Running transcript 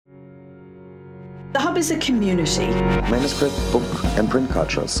The Hub is a community. Manuscript, book and print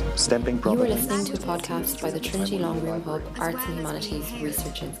cultures, stamping You are provenance. listening to a podcast by the Trinity Long Room Hub Arts and Humanities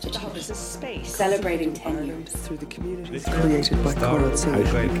Research Institute. The Hub is a space Celebrating 10 years. through the community. Created by Coral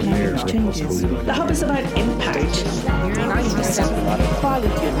Silver. Changes. The Hub is about impact.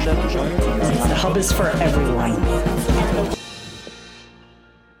 The Hub is for everyone.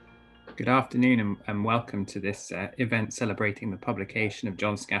 Good afternoon and welcome to this event celebrating the publication of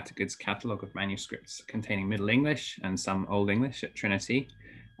John Scattergood's catalogue of manuscripts containing Middle English and some Old English at Trinity.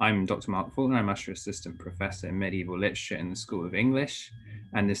 I'm Dr. Mark Faulkner. I'm Usher Assistant Professor in Medieval Literature in the School of English,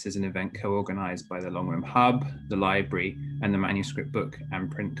 and this is an event co-organised by the Long Room Hub, the Library and the Manuscript Book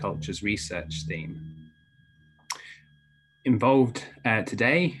and Print Cultures Research Theme. Involved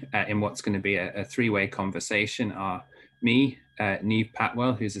today in what's going to be a three-way conversation are me, Niamh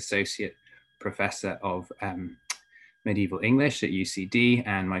Patwell, who's Associate Professor of Medieval English at UCD,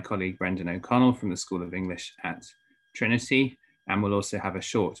 and my colleague Brendan O'Connell from the School of English at Trinity. And we'll also have a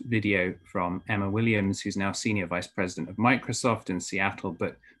short video from Emma Williams, who's now Senior Vice President of Microsoft in Seattle,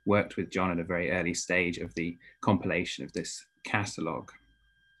 but worked with John at a very early stage of the compilation of this catalogue.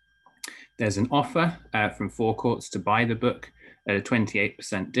 There's an offer from Four Courts to buy the book at a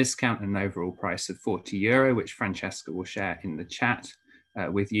 28% discount and an overall price of €40, which Francesca will share in the chat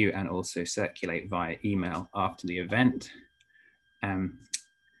with you and also circulate via email after the event.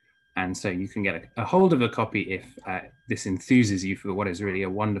 And so you can get a hold of a copy if this enthuses you for what is really a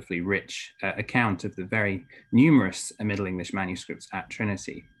wonderfully rich account of the very numerous Middle English manuscripts at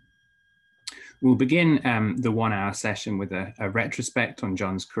Trinity. We'll begin the 1 hour session with a retrospect on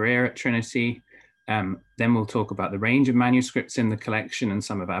John's career at Trinity. Then we'll talk about the range of manuscripts in the collection and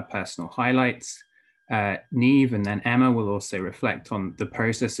some of our personal highlights. Niamh and then Emma will also reflect on the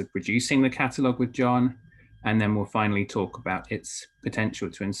process of producing the catalogue with John. And then we'll finally talk about its potential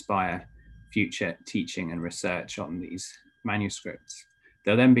to inspire future teaching and research on these manuscripts.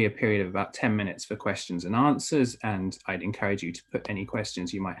 There'll then be a period of about 10 minutes for questions and answers, and I'd encourage you to put any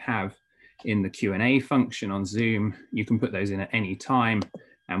questions you might have in the Q&A function on Zoom. You can put those in at any time,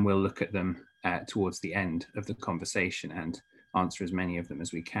 and we'll look at them towards the end of the conversation and answer as many of them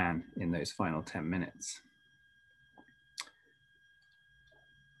as we can in those final 10 minutes.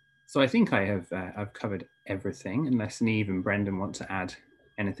 So I think I've covered everything, unless Niamh and Brendan want to add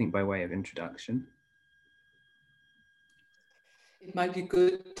anything by way of introduction. It might be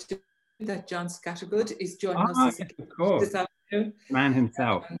good that John Scattergood is joining us this afternoon. Man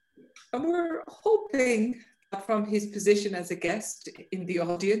himself. And we're hoping that from his position as a guest in the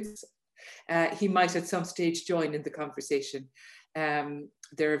audience, he might at some stage join in the conversation.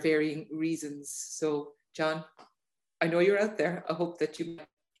 There are varying reasons. So John, I know you're out there. I hope that you might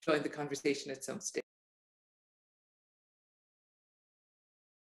join the conversation at some stage.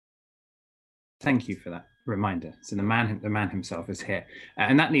 Thank you for that reminder. So the man himself is here.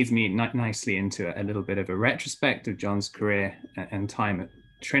 And that leads me nicely into a little bit of a retrospect of John's career and time at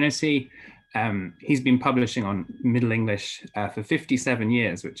Trinity. He's been publishing on Middle English for 57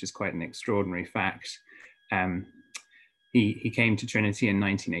 years, which is quite an extraordinary fact. He came to Trinity in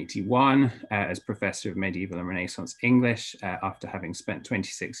 1981 as Professor of Medieval and Renaissance English after having spent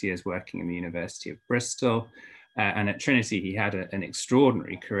 26 years working in the University of Bristol. And at Trinity, he had an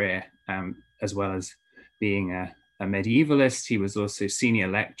extraordinary career, as well as being a medievalist. He was also senior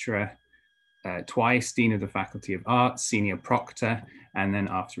lecturer, twice Dean of the Faculty of Arts, senior proctor, and then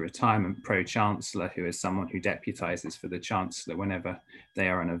after retirement, pro-chancellor, who is someone who deputizes for the chancellor whenever they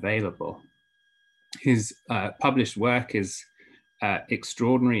are unavailable. His published work is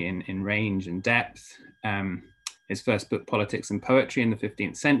extraordinary in range and depth. His first book, Politics and Poetry in the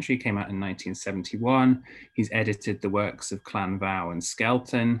 15th Century, came out in 1971. He's edited the works of Clanvow and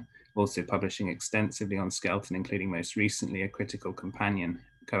Skelton, also publishing extensively on Skelton, including most recently a critical companion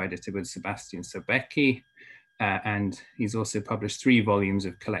co-edited with Sebastian Sobecki. And he's also published 3 volumes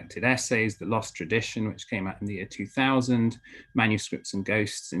of collected essays, The Lost Tradition, which came out in the year 2000, Manuscripts and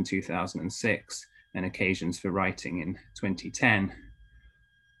Ghosts in 2006, and Occasions for Writing in 2010.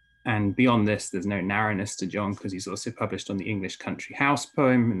 And beyond this, there's no narrowness to John, because he's also published on the English country house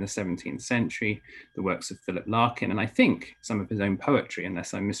poem in the 17th century, the works of Philip Larkin, and I think some of his own poetry,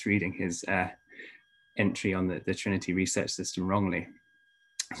 unless I'm misreading his entry on the Trinity Research System wrongly.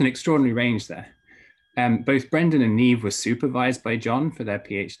 It's an extraordinary range there. Both Brendan and Niamh were supervised by John for their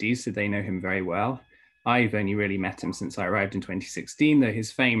PhDs, so they know him very well. I've only really met him since I arrived in 2016, though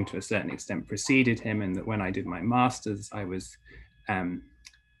his fame to a certain extent preceded him, and that when I did my master's, I was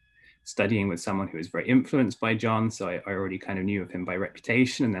studying with someone who was very influenced by John, so I already kind of knew of him by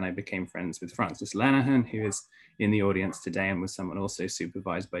reputation, and then I became friends with Francis Lenihan, who is in the audience today and was someone also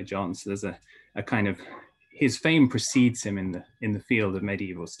supervised by John. So there's a kind of, his fame precedes him in the field of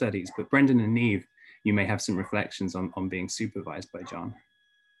medieval studies. But Brendan and Niamh, you may have some reflections on being supervised by John.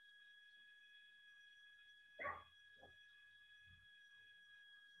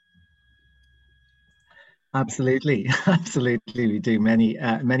 Absolutely, absolutely, we do many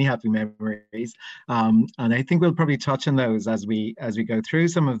happy memories, and I think we'll probably touch on those as we go through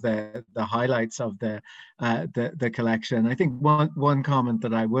some of the highlights of the collection. I think one comment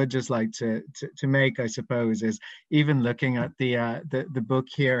that I would just like to make, I suppose, is even looking at the book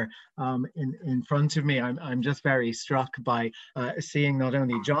here in front of me, I'm just very struck by seeing not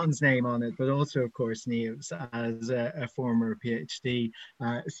only John's name on it, but also, of course, Niamh's as a former PhD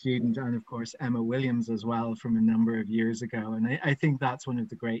student, and of course Emma Williams as well, from a number of years ago. And I think that's one of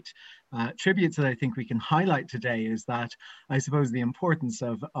the great tributes that I think we can highlight today, is that I suppose the importance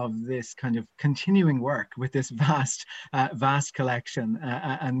of this kind of continuing work with this vast collection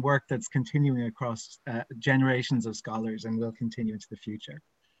and work that's continuing across generations of scholars and will continue into the future.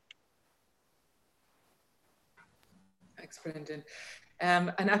 Thanks, Brendan.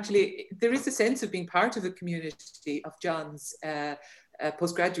 And actually, there is a sense of being part of a community of John's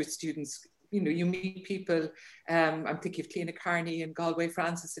postgraduate students. You know, you meet people, I'm thinking of Cliona Carney in Galway,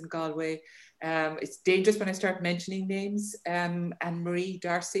 Francis in Galway. It's dangerous when I start mentioning names. Anne-Marie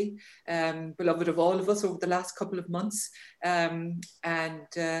Darcy, beloved of all of us over the last couple of months. You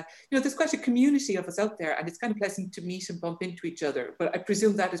know, there's quite a community of us out there, and it's kind of pleasant to meet and bump into each other. But I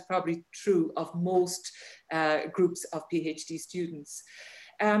presume that is probably true of most groups of PhD students.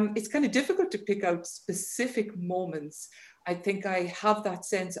 It's kind of difficult to pick out specific moments. I think I have that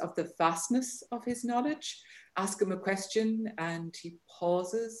sense of the vastness of his knowledge. Ask him a question and he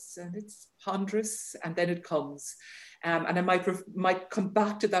pauses, and it's ponderous, and then it comes. And I might come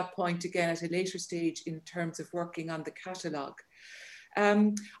back to that point again at a later stage in terms of working on the catalogue.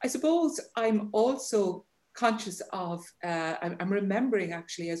 I suppose I'm also conscious of, I'm remembering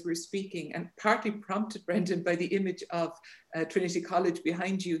actually as we're speaking, and partly prompted, Brendan, by the image of Trinity College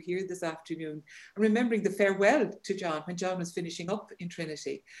behind you here this afternoon. I'm remembering the farewell to John when John was finishing up in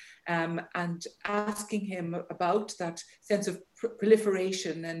Trinity, and asking him about that sense of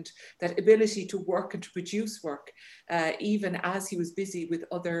proliferation and that ability to work and to produce work, even as he was busy with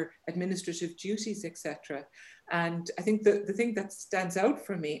other administrative duties, etc. And I think the thing that stands out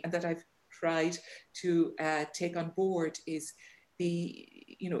for me and that I've tried to take on board is the,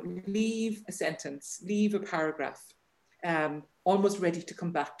 you know, leave a sentence, leave a paragraph, almost ready to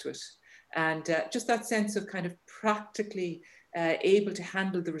come back to it. And just that sense of kind of practically able to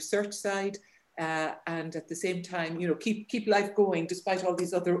handle the research side and at the same time, you know, keep life going despite all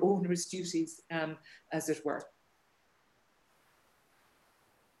these other onerous duties, as it were.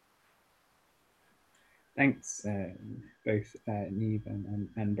 Thanks, both Niamh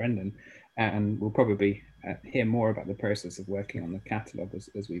and Brendan. And we'll probably hear more about the process of working on the catalogue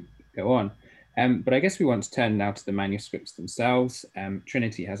as we go on. But I guess we want to turn now to the manuscripts themselves.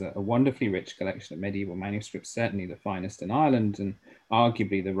 Trinity has a wonderfully rich collection of medieval manuscripts, certainly the finest in Ireland, and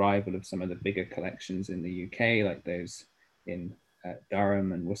arguably the rival of some of the bigger collections in the UK, like those in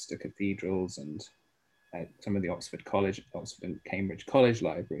Durham and Worcester cathedrals, and some of the Oxford and Cambridge College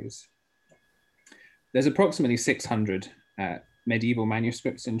libraries. There's approximately 600 medieval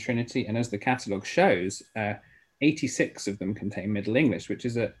manuscripts in Trinity, and as the catalogue shows, 86 of them contain Middle English, which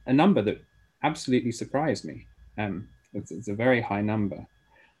is a number that absolutely surprised me. It's a very high number.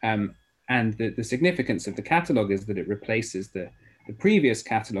 And the significance of the catalogue is that it replaces the previous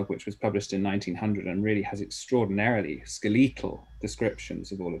catalogue, which was published in 1900 and really has extraordinarily skeletal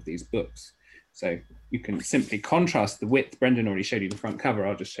descriptions of all of these books. So you can simply contrast the width. Brendan already showed you the front cover.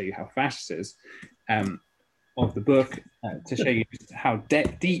 I'll just show you how fast it is, of the book, to show you how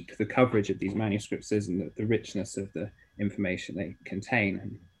deep the coverage of these manuscripts is and the richness of the information they contain.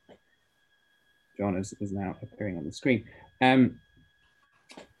 And John is now appearing on the screen.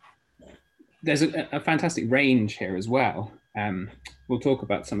 There's a fantastic range here as well. We'll talk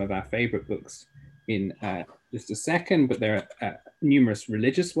about some of our favorite books in just a second, but there are numerous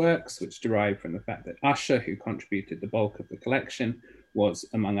religious works which derive from the fact that Ussher, who contributed the bulk of the collection, was,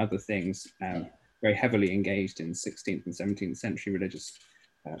 among other things, very heavily engaged in 16th and 17th century religious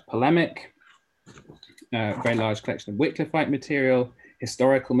polemic. Very large collection of Wycliffite material,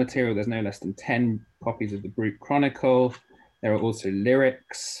 historical material. There's no less than 10 copies of the Brut Chronicle. There are also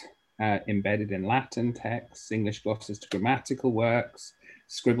lyrics embedded in Latin texts, English glosses to grammatical works,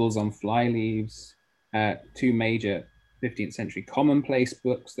 scribbles on flyleaves, two major 15th century commonplace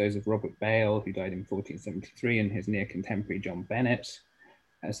books, those of Robert Bale, who died in 1473, and his near contemporary John Bennett.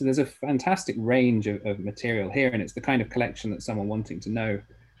 So there's a fantastic range of material here, and it's the kind of collection that someone wanting to know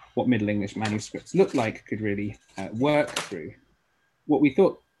what Middle English manuscripts look like could really work through. What we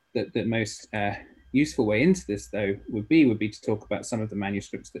thought that the most useful way into this, though, would be to talk about some of the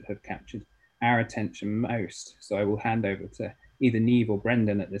manuscripts that have captured our attention most. So I will hand over to either Niamh or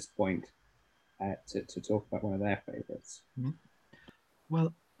Brendan at this point to talk about one of their favourites.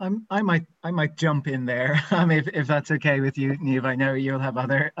 Well, I might jump in there if that's okay with you, Niamh. I know you'll have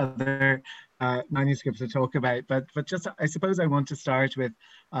other manuscripts to talk about, but just I suppose I want to start with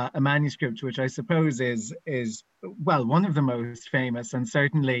a manuscript which I suppose is well, one of the most famous, and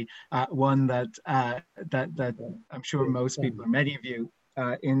certainly one that I'm sure most people, or many of you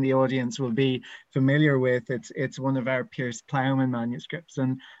in the audience, will be familiar with. It's one of our Piers Plowman manuscripts,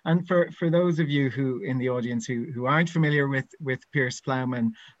 and for those of you who in the audience who aren't familiar with Piers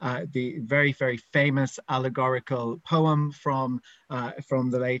Plowman, the very famous allegorical poem from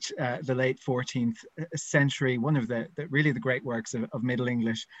the late 14th century, one of the really the great works of Middle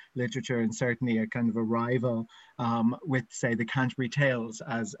English literature, and certainly a kind of a rival with, say, the Canterbury Tales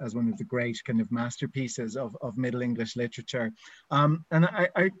as one of the great kind of masterpieces of Middle English literature. And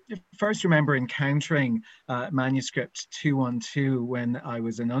I first remember encountering manuscript 212 when I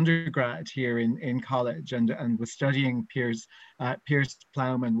was an undergrad here in college, and was studying Piers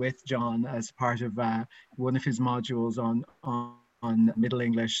Plowman with John as part of one of his modules on Middle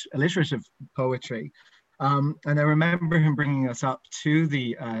English alliterative poetry. And I remember him bringing us up to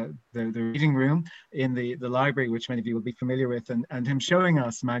the reading room in the library, which many of you will be familiar with, and him showing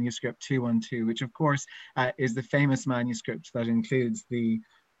us manuscript 212, which of course is the famous manuscript that includes the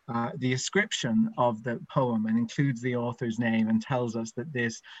ascription of the poem and includes the author's name and tells us that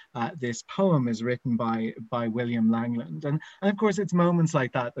this poem is written by William Langland. And of course, it's moments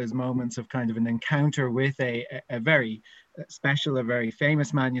like that, those moments of kind of an encounter with a very special, a very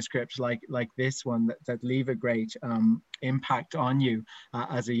famous manuscript like this one that leave a great impact on you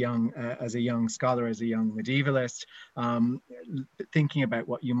as a young scholar, as a young medievalist, thinking about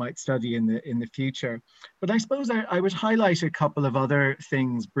what you might study in the future. But I suppose I would highlight a couple of other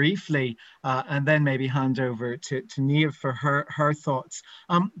things briefly, and then maybe hand over to Niamh for her thoughts,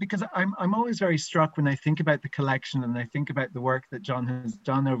 because I'm always very struck when I think about the collection and I think about the work that John has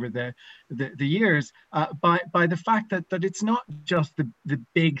done over the years, by the fact that it's not just the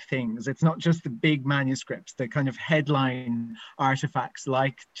big things, it's not just the big manuscripts, the kind of headline artifacts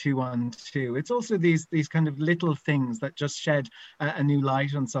like 212. It's also these kind of little things that just shed a new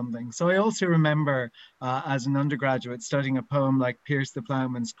light on something. So I also remember as an undergraduate studying a poem like Piers the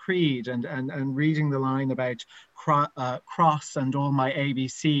Plowman's Creed, and reading the line about cross and all my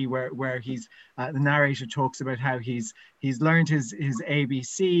ABC, where he's the narrator talks about how he's learned his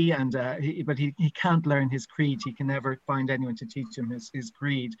ABC, and but he can't learn his creed. He can never find anyone to teach him his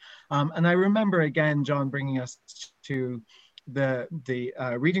creed. And I remember again John bringing us to the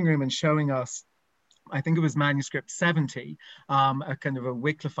reading room and showing us, I think it was manuscript 70, a kind of a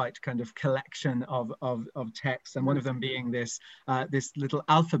Wycliffite kind of collection of texts, and one of them being this little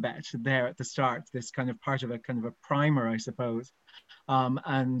alphabet there at the start, this kind of part of a kind of a primer, I suppose,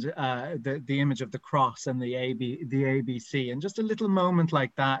 and the image of the cross and the ABC, and just a little moment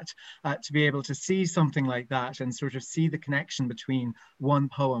like that, to be able to see something like that and sort of see the connection between one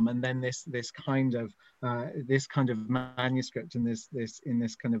poem and then this kind of manuscript in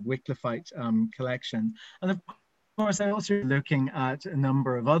this kind of Wycliffite collection. And of course, I also looking at a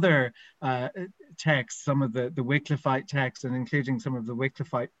number of other texts, some of the Wycliffite texts, and including some of the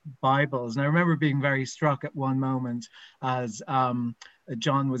Wycliffite Bibles. And I remember being very struck at one moment as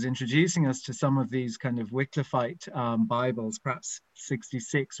John was introducing us to some of these kind of Wycliffite Bibles, perhaps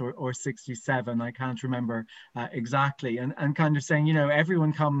 66 or 67, I can't remember exactly, and kind of saying, you know,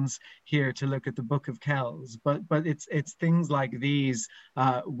 everyone comes here to look at the Book of Kells, but it's things like these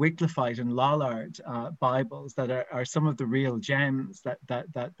Wycliffite and Lollard Bibles that are some of the real gems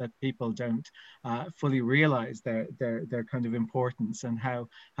that people don't fully realize their kind of importance and how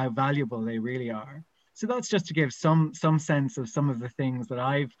valuable they really are. So that's just to give some sense of some of the things that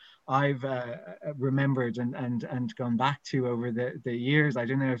I've remembered and gone back to over the years. I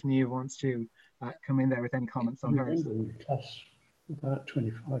don't know if Niamh wants to come in there with any comments on hers. Class about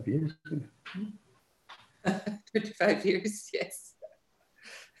 25 years ago. 25 years, yes.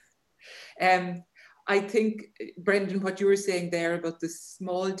 I think, Brendan, what you were saying there about the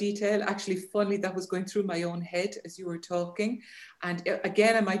small detail, actually, funny, that was going through my own head as you were talking. And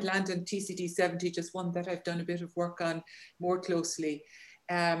again, I might land on TCD 70, just one that I've done a bit of work on more closely.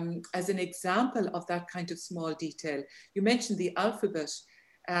 As an example of that kind of small detail, you mentioned the alphabet.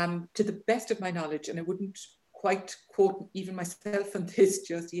 To the best of my knowledge, and I wouldn't quite quote even myself on this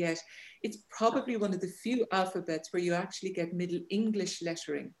just yet. It's probably one of the few alphabets where you actually get Middle English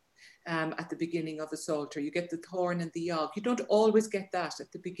lettering at the beginning of a psalter. You get the thorn and the yog. You don't always get that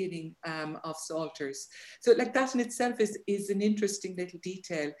at the beginning of psalters. So like that in itself is an interesting little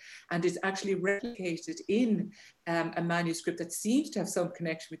detail, and is actually replicated in a manuscript that seems to have some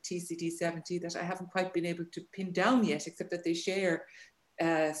connection with TCT 70 that I haven't quite been able to pin down yet, except that they share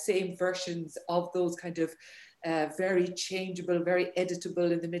same versions of those kind of very changeable, very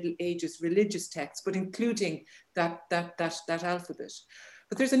editable in the Middle Ages religious texts, but including that alphabet.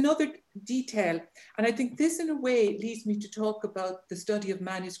 But there's another detail, and I think this in a way leads me to talk about the study of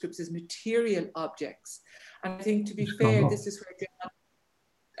manuscripts as material objects. And I think, to be fair, this is where John,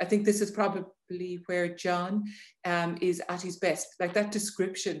 I think this is probably where John is at his best, like that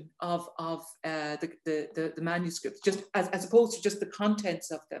description of the manuscripts, just as opposed to just the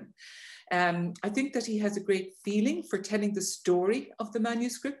contents of them. I think that he has a great feeling for telling the story of the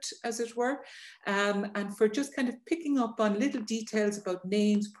manuscript, as it were, and for just kind of picking up on little details about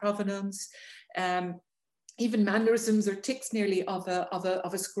names, provenance, even mannerisms or tics nearly of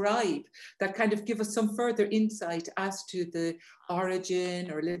a scribe that kind of give us some further insight as to the origin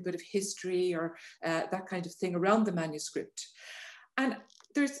or a little bit of history or that kind of thing around the manuscript. And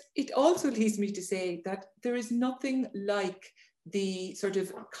it also leads me to say that there is nothing like the sort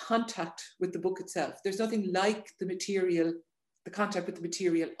of contact with the book itself. There's nothing like the material, the contact with the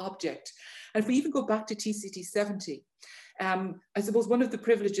material object. And if we even go back to TCT 70, I suppose one of the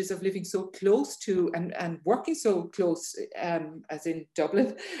privileges of living so close to and working so close, as in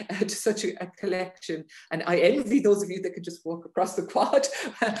Dublin, to such a collection, and I envy those of you that can just walk across the quad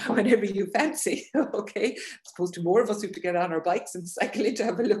whenever you fancy, okay, as opposed to more of us who have to get on our bikes and cycle in to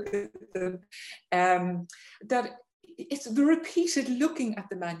have a look at them, that it's the repeated looking at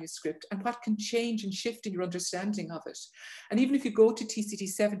the manuscript and what can change and shift in your understanding of it. And even if you go to TCT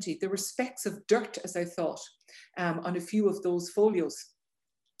 70, there were specks of dirt, as I thought, on a few of those folios.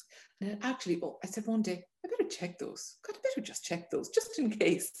 And actually, I said one day, I better check those. God, I better just check those, just in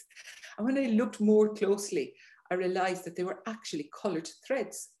case. And when I looked more closely, I realized that they were actually colored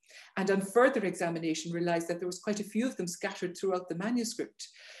threads. And on further examination, realized that there was quite a few of them scattered throughout the manuscript.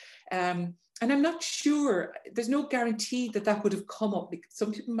 And I'm not sure, there's no guarantee that that would have come up.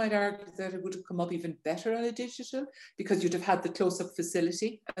 Some people might argue that it would have come up even better on a digital because you'd have had the close-up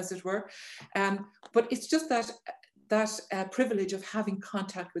facility, as it were. But it's just that privilege of having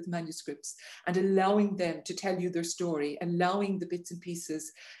contact with manuscripts and allowing them to tell you their story, allowing the bits and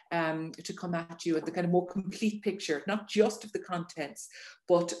pieces to come at you at the kind of more complete picture, not just of the contents,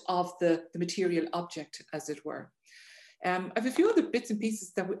 but of the material object, as it were. I have a few other bits and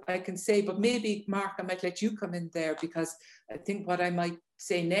pieces that I can say, but maybe, Mark, I might let you come in there, because I think what I might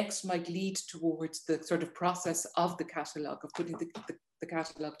say next might lead towards the sort of process of the catalogue, of putting the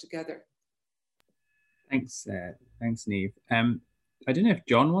catalogue together. Thanks, Niamh. I don't know if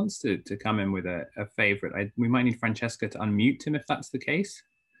John wants to come in with a favourite. We might need Francesca to unmute him if that's the case.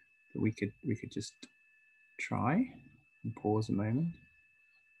 But we could just try and pause a moment.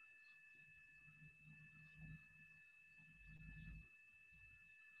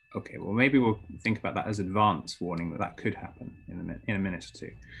 Okay, well, maybe we'll think about that as advance warning that could happen in a minute or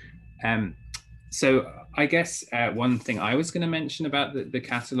two. So I guess one thing I was going to mention about the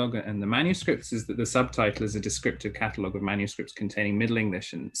catalogue and the manuscripts is that the subtitle is a descriptive catalogue of manuscripts containing Middle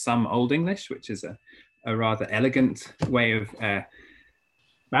English and some Old English, which is a rather elegant way of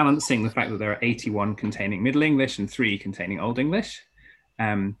balancing the fact that there are 81 containing Middle English and 3 containing Old English.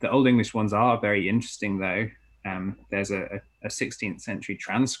 The Old English ones are very interesting, though. There's a 16th century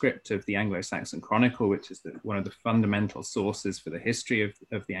transcript of the Anglo-Saxon Chronicle, which is one of the fundamental sources for the history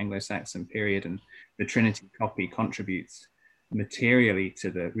of the Anglo-Saxon period, and the Trinity copy contributes materially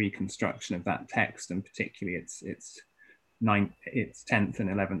to the reconstruction of that text, and particularly its 10th and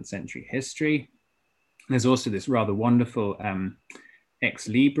 11th century history. There's also this rather wonderful Ex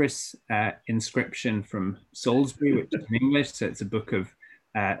Libris inscription from Salisbury, which is in English, so it's a book of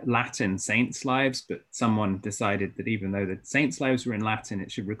Latin saints' lives, but someone decided that even though the saints' lives were in Latin, it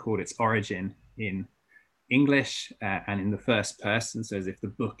should record its origin in English and in the first person, so as if the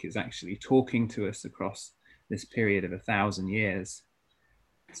book is actually talking to us across this period of 1,000 years.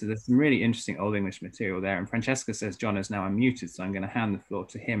 So there's some really interesting Old English material there. And Francesca says John is now unmuted, so I'm going to hand the floor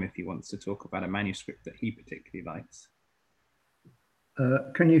to him if he wants to talk about a manuscript that he particularly likes.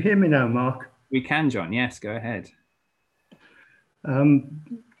 Can you hear me now, Mark? We can, John. Yes, go ahead. I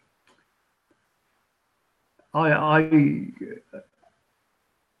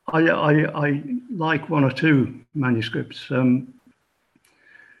like one or two manuscripts.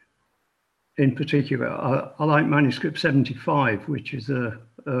 in particular, I like manuscript 75, which is a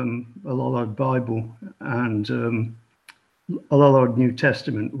Lollard Bible and a Lollard New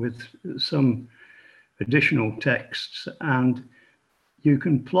Testament with some additional texts, and you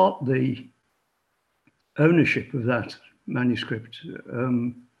can plot the ownership of that manuscript,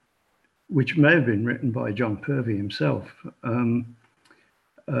 which may have been written by John Purvey himself,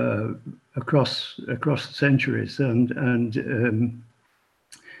 across the centuries, and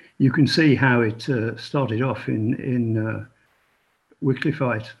you can see how it started off in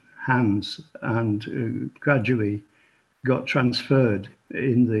Wycliffite hands and gradually got transferred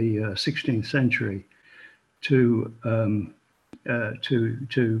in the 16th century to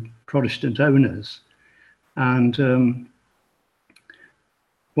Protestant owners. And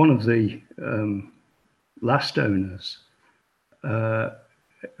one of the last owners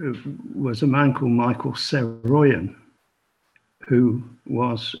was a man called Michael Saroyan, who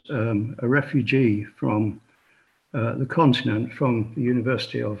was a refugee from the continent, from the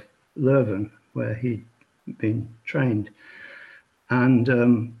University of Leuven, where he'd been trained.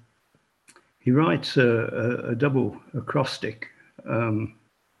 And he writes a double acrostic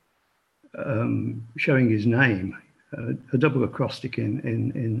showing his name, a double acrostic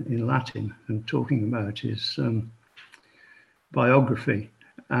in Latin, and talking about his biography.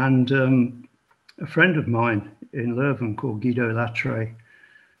 And a friend of mine in Leuven called Guido Latre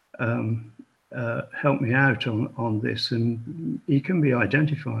helped me out on this, and he can be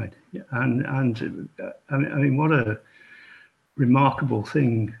identified. And I mean, what a remarkable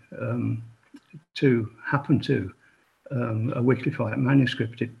thing to happen to a Wycliffite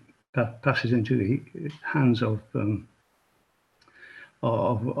manuscript. It passes into the hands of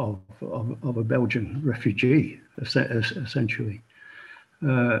a Belgian refugee, essentially.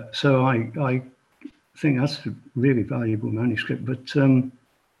 So I think that's a really valuable manuscript. But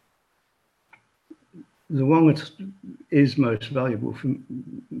the one that is most valuable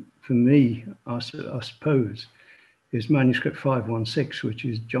for me, I suppose, is manuscript 516, which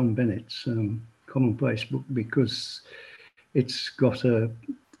is John Bennett's commonplace book, because it's got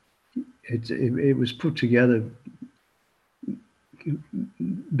it was put together.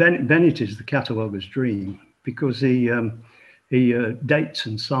 Bennett is the cataloguer's dream, because he dates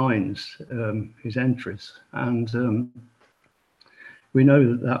and signs his entries, and we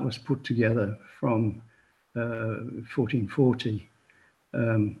know that was put together from 1440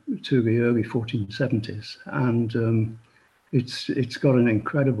 to the early 1470s, and it's got an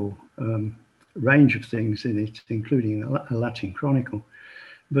incredible range of things in it, including a Latin chronicle,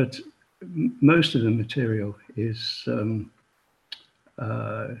 but most of the material is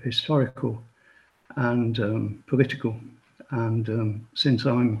historical and political. And since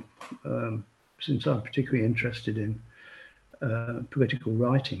I'm particularly interested in political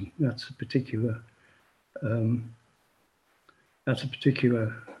writing, that's a particular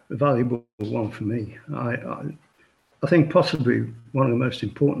valuable one for me. I think possibly one of the most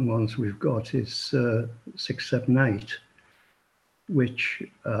important ones we've got is 678, which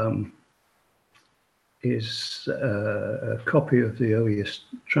is a copy of the earliest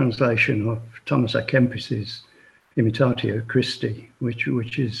translation of Thomas à Kempis's Imitatio Christi, which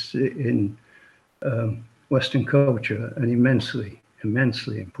is in Western culture an immensely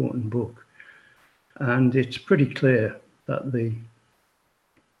important book. And it's pretty clear that the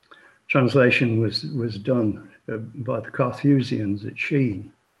translation was done by the Carthusians at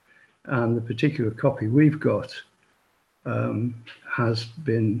Sheen, and the particular copy we've got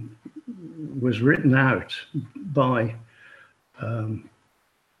was written out by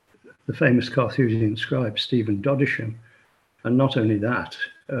the famous Carthusian scribe Stephen Dodisham, and not only that,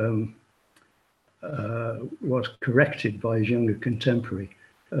 was corrected by his younger contemporary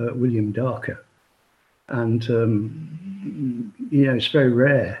William Darker. And it's very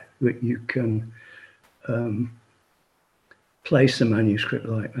rare that you can place a manuscript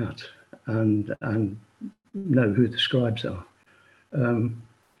like that and know who the scribes are.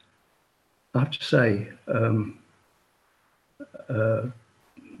 I have to say, the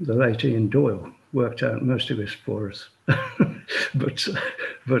late Ian Doyle worked out most of this for us, but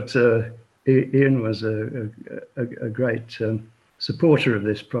Ian was a great supporter of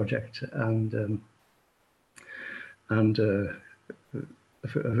this project, and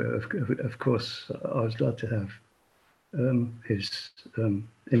of course I was glad to have his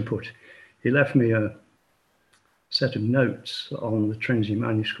input. He left me a set of notes on the Trinity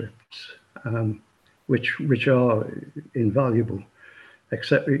manuscripts, which are invaluable,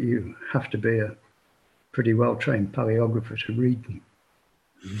 except that you have to be a pretty well-trained paleographer to read them.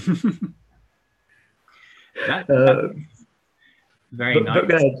 That's very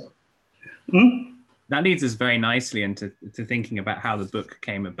nice. That leads us very nicely into thinking about how the book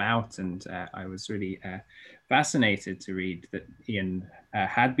came about. And I was really fascinated to read that Ian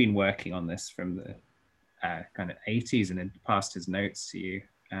had been working on this from the kind of 80s and had passed his notes to you,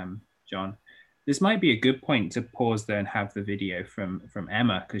 John. This might be a good point to pause there and have the video from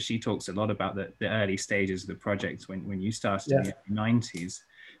Emma, because she talks a lot about the early stages of the project when you started in the early 90s.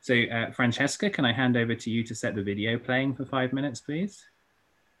 So Francesca, can I hand over to you to set the video playing for 5 minutes, please?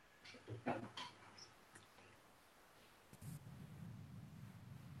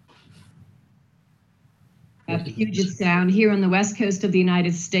 Puget Sound here on the west coast of the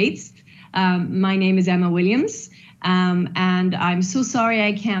United States. My name is Emma Williams, and I'm so sorry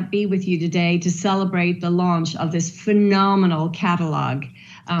I can't be with you today to celebrate the launch of this phenomenal catalog.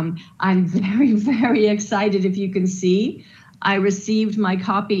 I'm very, very excited. If you can see, I received my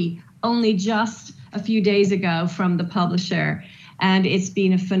copy only just a few days ago from the publisher. And it's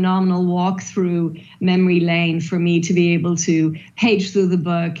been a phenomenal walk through memory lane for me to be able to page through the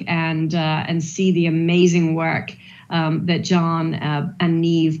book and see the amazing work that John and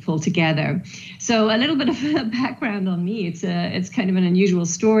Neve pulled together. So a little bit of a background on me. It's kind of an unusual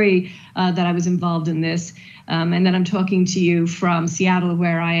story that I was involved in this, and that I'm talking to you from Seattle,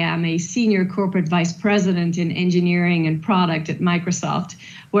 where I am a senior corporate vice president in engineering and product at Microsoft,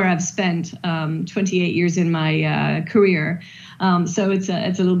 where I've spent 28 years in my career. So it's a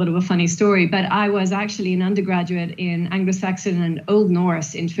little bit of a funny story, but I was actually an undergraduate in Anglo-Saxon and Old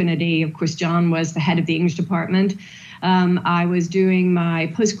Norse in Trinity. Of course, John was the head of the English department. I was doing my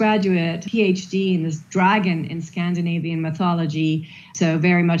postgraduate PhD in this dragon in Scandinavian mythology, so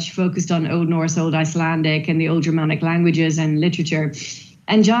very much focused on Old Norse, Old Icelandic, and the Old Germanic languages and literature.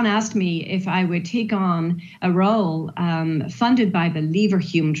 And John asked me if I would take on a role funded by the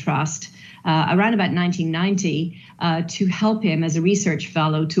Leverhulme Trust around about 1990 to help him as a research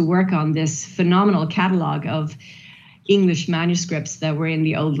fellow to work on this phenomenal catalog of English manuscripts that were in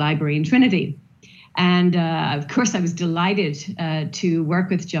the old library in Trinity. And of course, I was delighted to work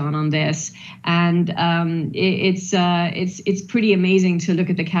with John on this. And it's pretty amazing to look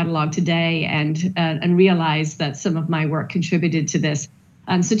at the catalog today and realize that some of my work contributed to this.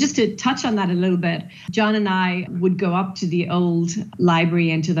 And so just to touch on that a little bit, John and I would go up to the old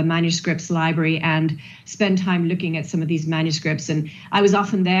library and to the manuscripts library and spend time looking at some of these manuscripts. And I was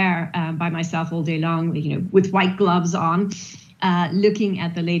often there by myself all day long, with white gloves on, looking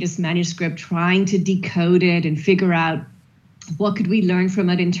at the latest manuscript, trying to decode it and figure out what could we learn from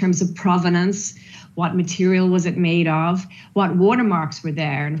it in terms of provenance. What material was it made of? What watermarks were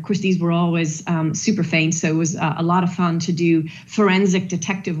there? And of course, these were always super faint, so it was a lot of fun to do forensic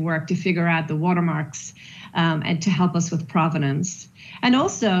detective work to figure out the watermarks and to help us with provenance. And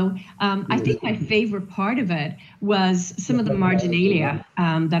also, I think my favorite part of it was some of the marginalia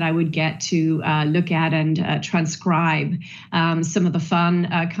that I would get to look at and transcribe. Some of the fun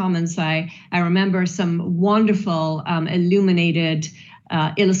comments. I remember some wonderful illuminated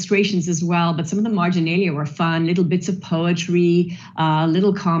illustrations as well, but some of the marginalia were fun, little bits of poetry,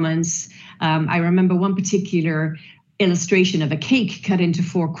 little comments. I remember one particular illustration of a cake cut into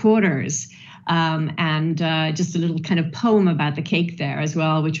 4 quarters, and just a little kind of poem about the cake there as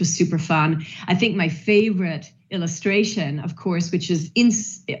well, which was super fun. I think my favorite illustration, of course, which is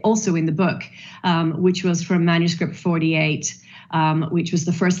also in the book, which was from manuscript 48, which was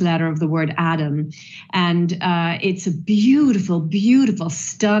the first letter of the word Adam. And it's a beautiful, beautiful,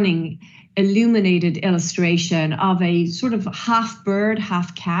 stunning, illuminated illustration of a sort of half bird,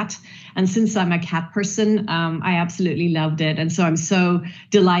 half cat. And since I'm a cat person, I absolutely loved it. And so I'm so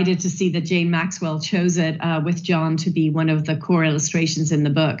delighted to see that Jane Maxwell chose it with John to be one of the core illustrations in the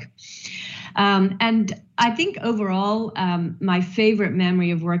book. And I think overall, my favorite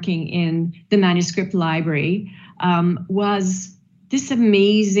memory of working in the manuscript library was this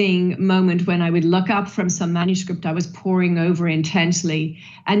amazing moment when I would look up from some manuscript I was poring over intensely,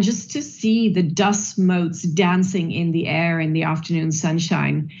 and just to see the dust motes dancing in the air in the afternoon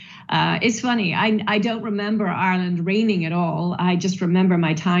sunshine. It's funny, I don't remember Ireland raining at all. I just remember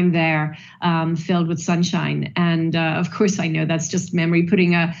my time there filled with sunshine. And of course, I know that's just memory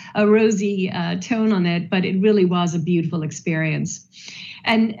putting a rosy tone on it, but it really was a beautiful experience.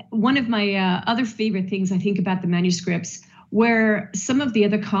 And one of my other favorite things I think about the manuscripts were some of the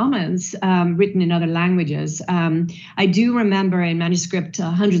other comments written in other languages. I do remember in manuscript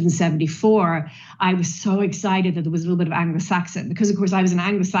 174, I was so excited that there was a little bit of Anglo-Saxon, because of course I was an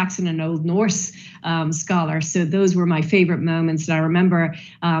Anglo-Saxon and Old Norse scholar. So those were my favorite moments. And I remember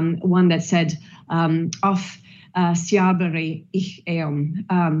one that said, off Siabari ich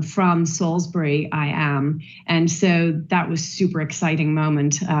eum, from Salisbury I am. And so that was super exciting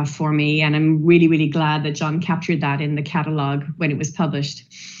moment for me. And I'm really, really glad that John captured that in the catalogue when it was published.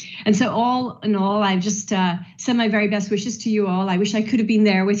 And so all in all, I just send my very best wishes to you all. I wish I could have been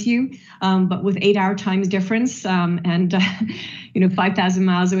there with you, but with 8-hour time difference and 5,000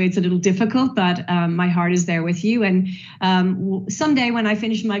 miles away, it's a little difficult, but my heart is there with you. And someday when I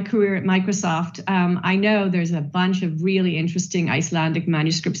finish my career at Microsoft, I know there's a bunch of really interesting Icelandic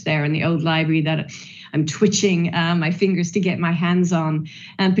manuscripts there in the old library that I'm twitching my fingers to get my hands on,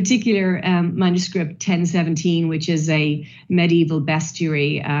 and particular manuscript 1017, which is a medieval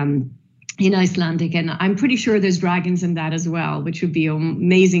bestiary in Icelandic. And I'm pretty sure there's dragons in that as well, which would be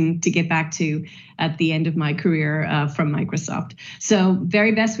amazing to get back to at the end of my career from Microsoft. So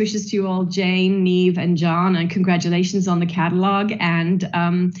very best wishes to you all, Jane, Niamh, and John, and congratulations on the catalogue. And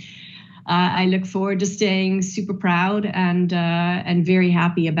I look forward to staying super proud and very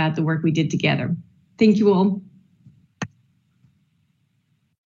happy about the work we did together. Thank you all.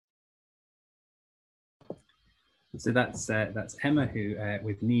 So that's Emma, who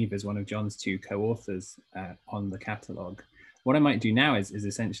with Niamh as one of John's 2 co-authors on the catalogue. What I might do now is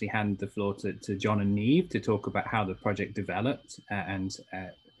essentially hand the floor to John and Niamh to talk about how the project developed and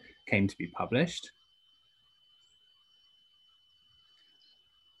came to be published.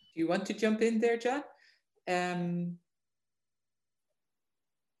 Do you want to jump in there, John?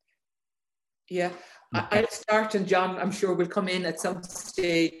 Yeah, I'll start, and John, I'm sure, will come in at some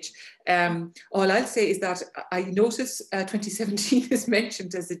stage. All I'll say is that I notice 2017 is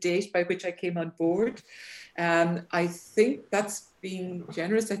mentioned as a date by which I came on board. I think that's being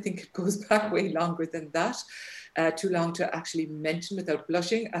generous. I think it goes back way longer than that. Too long to actually mention without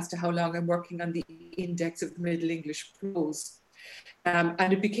blushing as to how long I'm working on the Index of the Middle English Prose.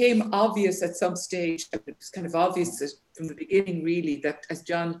 And it became obvious at some stage, it was kind of obvious from the beginning really, that, as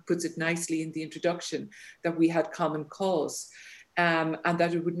John puts it nicely in the introduction, that we had common cause. And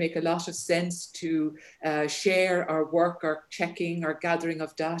that it would make a lot of sense to share our work, our checking, our gathering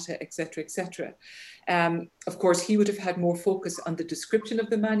of data, etc., etc. Of course, he would have had more focus on the description of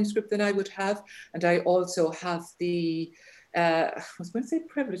the manuscript than I would have, and I also have the I was going to say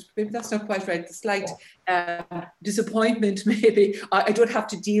privilege, but maybe that's not quite right. The slight disappointment, maybe. I don't have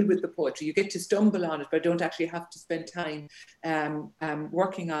to deal with the poetry. You get to stumble on it, but I don't actually have to spend time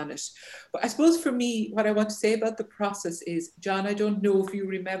working on it. But I suppose for me, what I want to say about the process is, John, I don't know if you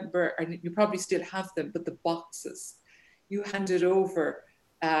remember, and you probably still have them, but the boxes. You handed over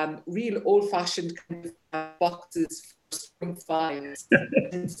real old-fashioned kind of boxes for string files.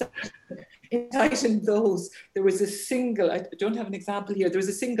 Inside in those, there was a single, I don't have an example here, there was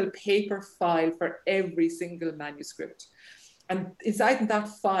a single paper file for every single manuscript. And inside in that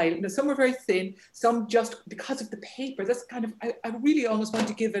file, some were very thin, some just because of the paper. That's kind of, I really almost want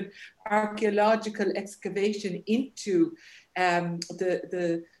to give an archaeological excavation into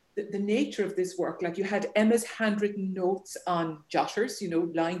the nature of this work. Like, you had Emma's handwritten notes on jotters,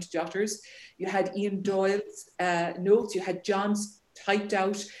 lined jotters. You had Ian Doyle's notes. You had John's typed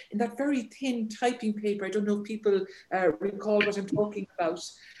out in that very thin typing paper. I don't know if people recall what I'm talking about.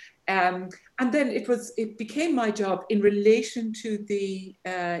 And then it became my job, in relation to the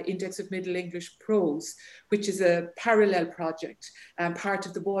Index of Middle English Prose, which is a parallel project, part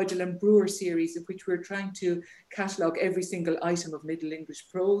of the Boydell and Brewer series, in which we're trying to catalogue every single item of Middle English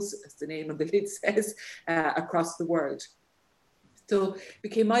prose, as the name on the lid says, across the world. So it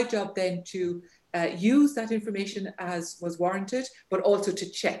became my job then to use that information as was warranted, but also to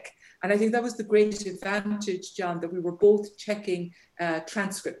check. And I think that was the great advantage, John, that we were both checking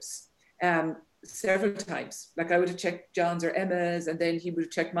transcripts several times. Like, I would have checked John's or Emma's, and then he would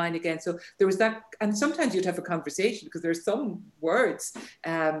have checked mine again. So there was that, and sometimes you'd have a conversation, because there are some words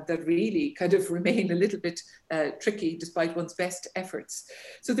that really kind of remain a little bit tricky despite one's best efforts.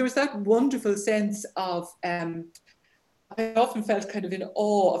 So there was that wonderful sense of, I often felt kind of in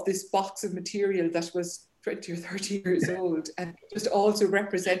awe of this box of material that was 20 or 30 years old, and just also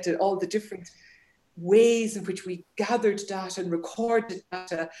represented all the different ways in which we gathered data and recorded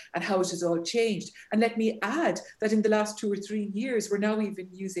data, and how it has all changed. And let me add that in the last 2 or 3 years, we're now even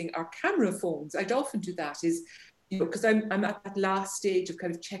using our camera phones. I'd often do that, is, because I'm at that last stage of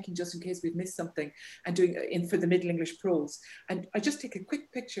kind of checking just in case we've missed something, and doing in for the Middle English Prose. And I just take a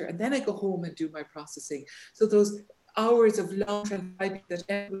quick picture, and then I go home and do my processing. So those hours of long transcribing that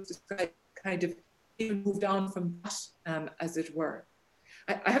Emma was described kind of even moved on from that, as it were.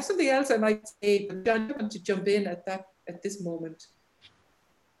 I have something else I might say, but John, I want to jump in at this moment.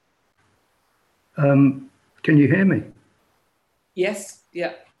 Can you hear me? Yes,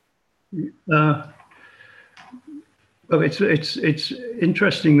 yeah. Well, it's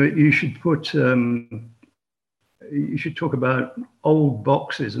interesting that you should put you should talk about old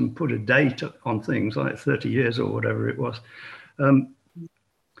boxes and put a date on things like 30 years or whatever it was,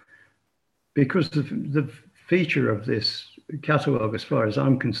 because the feature of this catalogue, as far as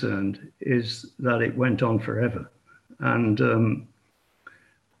I'm concerned, is that it went on forever, and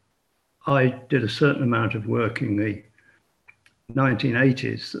I did a certain amount of work in the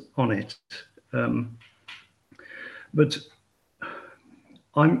 1980s on it. But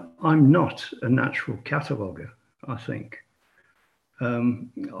I'm not a natural cataloguer, I think.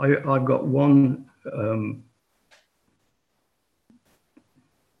 I've got one,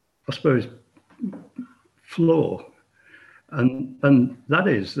 I suppose, flaw, and that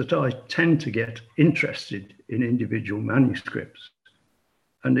is that I tend to get interested in individual manuscripts.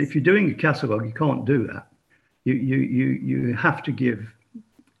 And if you're doing a catalogue, you can't do that. You have to give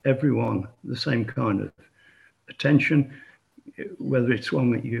everyone the same kind of attention, whether it's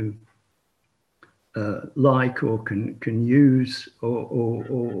one that you like or can use, or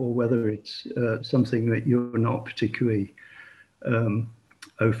whether it's something that you're not particularly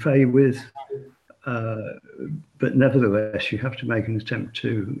au fait with, but nevertheless you have to make an attempt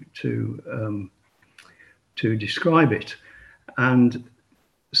to describe it. And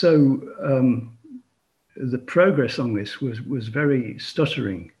so the progress on this was very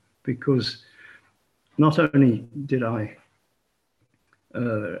stuttering, because not only did I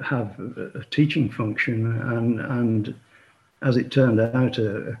have a teaching function and as it turned out,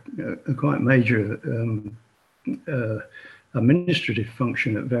 a quite major administrative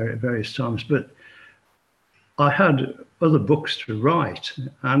function at various times, but I had other books to write,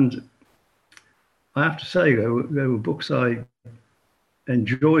 and I have to say there were books I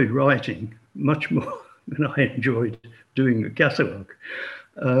enjoyed writing much more than I enjoyed doing the catalogue.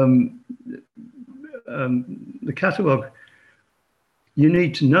 The catalogue, you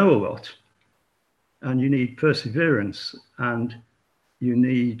need to know a lot, and you need perseverance, and you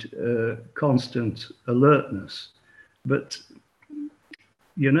need constant alertness, but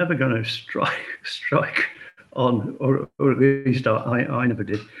you're never going to strike on, or at least I never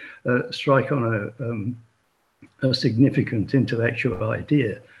did, strike on a significant intellectual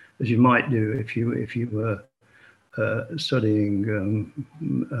idea, as you might do if you were studying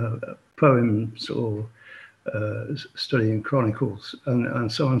poems or studying chronicles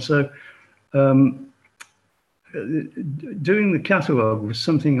and so on. So doing the catalogue was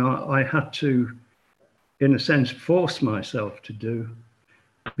something I had to, in a sense, force myself to do,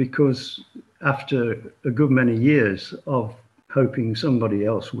 because after a good many years of hoping somebody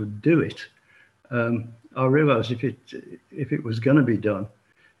else would do it, I realized if it was going to be done,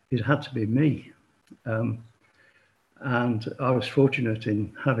 it had to be me. And I was fortunate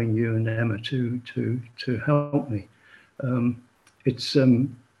in having you and Emma to help me. It's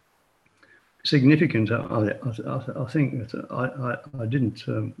significant. I think that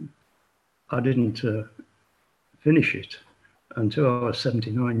I didn't finish it until I was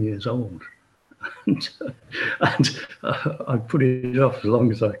 79 years old, and I put it off as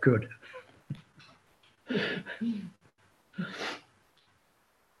long as I could.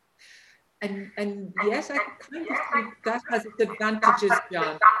 And yes, I kind of think that has its advantages,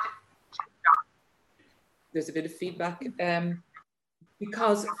 John. There's a bit of feedback.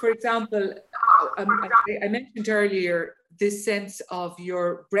 Because, for example, I mentioned earlier this sense of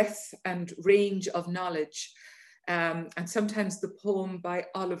your breadth and range of knowledge. And sometimes the poem by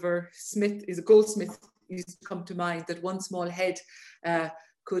Oliver Smith, Goldsmith, used to come to mind, that one small head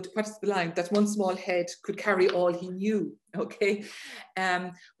could, what's the line? That one small head could carry all he knew, okay?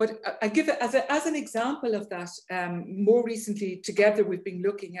 But I give it as an example of that. More recently, together, we've been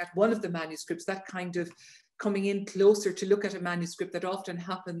looking at one of the manuscripts, that kind of coming in closer to look at a manuscript that often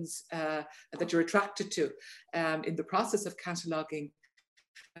happens, that you're attracted to in the process of cataloguing.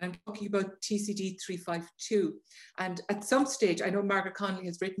 I'm talking about TCD 352. And at some stage, I know Margaret Connolly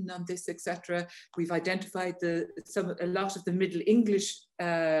has written on this, etc. We've identified a lot of the Middle English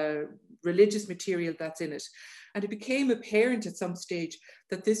religious material that's in it. And it became apparent at some stage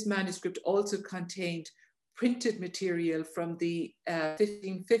that this manuscript also contained printed material from the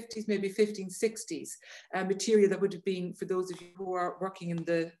 1550s, maybe 1560s, material that would have been, for those of you who are working in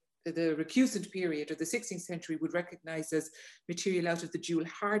the recusant period or the 16th century, would recognize as material out of the Jewel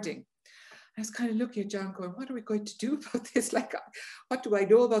Harding. I was kind of looking at John going, what are we going to do about this? Like, what do I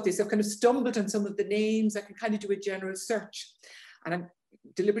know about this? I've kind of stumbled on some of the names. I can kind of do a general search. And I'm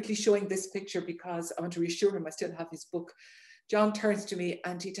deliberately showing this picture because I want to reassure him I still have his book. John turns to me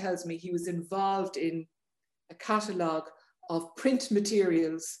and he tells me he was involved in a catalogue of print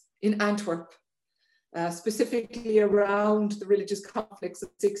materials in Antwerp specifically around the religious conflicts of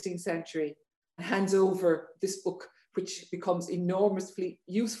the 16th century, and hands over this book, which becomes enormously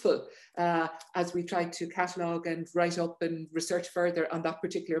useful as we try to catalogue and write up and research further on that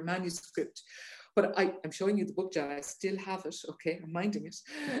particular manuscript. But I'm showing you the book, John. I still have it. Okay, I'm minding it.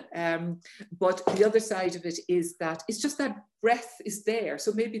 But the other side of it is that it's just that breadth is there.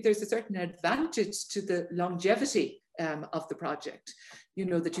 So maybe there's a certain advantage to the longevity of the project, you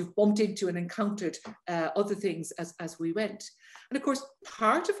know, that you've bumped into and encountered other things as we went. And of course,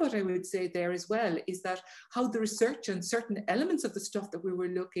 part of what I would say there as well is that how the research on certain elements of the stuff that we were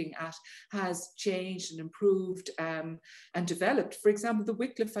looking at has changed and improved and developed. For example, the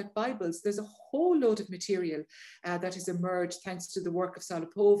Wycliffite Bibles, there's a whole load of material that has emerged thanks to the work of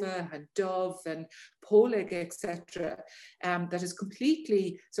Solopova and Dove and Poleg, etc., that has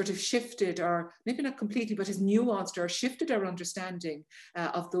completely sort of shifted, or maybe not completely, but has nuanced or shifted our understanding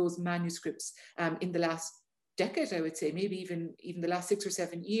of those manuscripts in the last decade, I would say, maybe even the last 6 or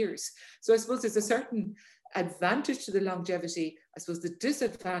 7 years. So I suppose there's a certain advantage to the longevity. I suppose the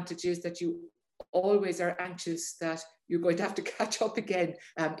disadvantage is that you always are anxious that you're going to have to catch up again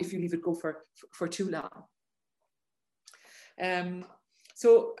if you leave it go for too long.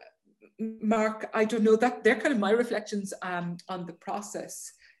 So Mark, I don't know, that they're kind of my reflections on the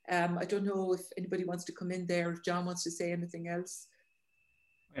process. I don't know if anybody wants to come in there, if John wants to say anything else.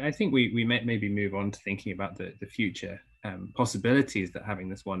 I think we may maybe move on to thinking about the future possibilities that having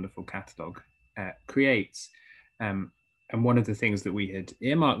this wonderful catalogue creates. And one of the things that we had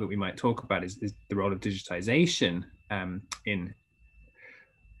earmarked that we might talk about is the role of digitization in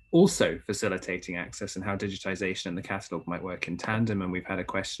also facilitating access, and how digitization and the catalogue might work in tandem. And we've had a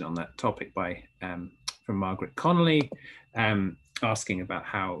question on that topic from Margaret Connolly, asking about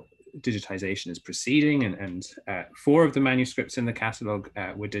how digitization is proceeding, and 4 of the manuscripts in the catalogue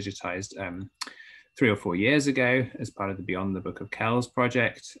were digitized 3 or 4 years ago as part of the Beyond the Book of Kells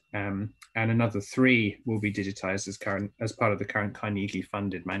project, and another 3 will be digitized as part of the current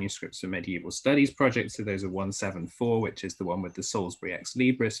Carnegie-funded Manuscripts for Medieval Studies project. So those are 174, which is the one with the Salisbury Ex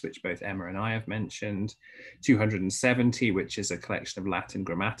Libris, which both Emma and I have mentioned, 270, which is a collection of Latin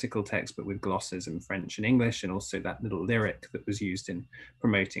grammatical texts, but with glosses in French and English, and also that little lyric that was used in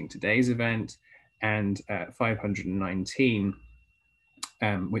promoting today's event, and 519,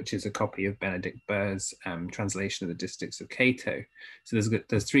 which is a copy of Benedict Burr's translation of the Distichs of Cato. So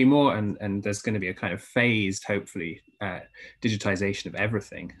there's 3 more, and there's going to be a kind of phased, hopefully, digitization of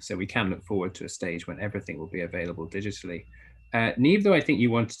everything. So we can look forward to a stage when everything will be available digitally. Niamh, though, I think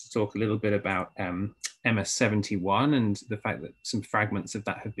you wanted to talk a little bit about MS-71 and the fact that some fragments of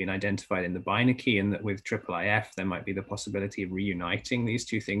that have been identified in the Beinecke, and that with IIIF there might be the possibility of reuniting these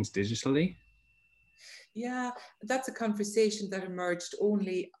 2 things digitally. Yeah, that's a conversation that emerged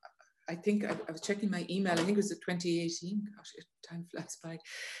only, I think, I was checking my email, I think it was 2018, gosh, time flies by,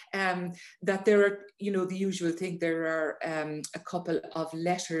 that there are, you know, the usual thing, there are a couple of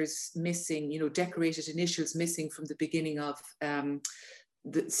letters missing, you know, decorated initials missing from the beginning of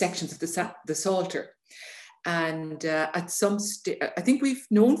the sections of the Psalter. And at some stage, I think we've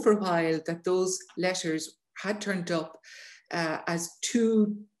known for a while that those letters had turned up as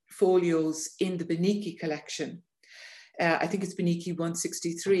 2 folios in the Beinecke collection. I think it's Beinecke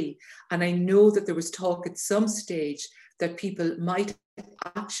 163. And I know that there was talk at some stage that people might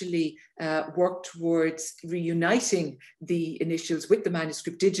actually work towards reuniting the initials with the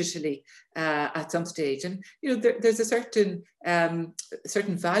manuscript digitally at some stage. And, you know, there's a certain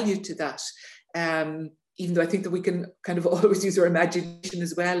value to that. Even though I think that we can kind of always use our imagination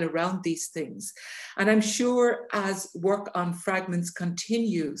as well around these things. And I'm sure as work on fragments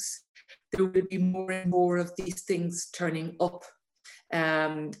continues, there will be more and more of these things turning up.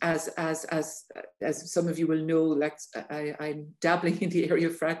 As some of you will know, like I'm dabbling in the area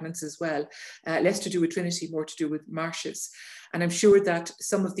of fragments as well, less to do with Trinity, more to do with Marcius. And I'm sure that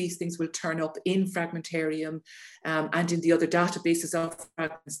some of these things will turn up in Fragmentarium and in the other databases of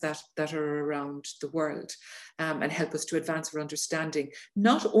fragments that are around the world, and help us to advance our understanding,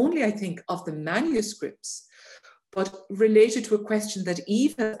 not only, I think, of the manuscripts, but related to a question that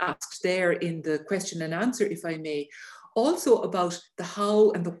Eve has asked there in the question and answer, if I may, also about the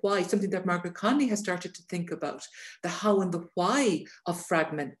how and the why, something that Margaret Connolly has started to think about, the how and the why of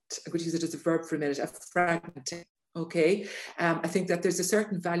fragment. I'm going to use it as a verb for a minute, of fragmenting. Okay, I think that there's a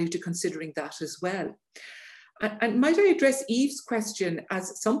certain value to considering that as well. And might I address Eve's question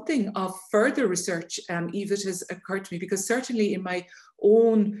as something of further research, Eve, that has occurred to me, because certainly in my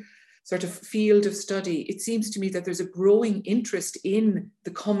own sort of field of study, it seems to me that there's a growing interest in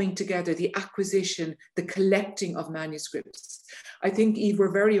the coming together, the acquisition, the collecting of manuscripts. I think, Eve,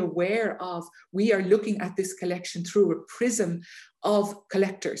 we're very aware of, we are looking at this collection through a prism of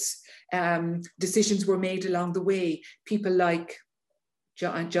collectors. Decisions were made along the way. People like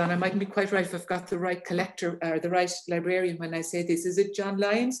John, I mightn't be quite right if I've got the right collector or the right librarian when I say this. Is it John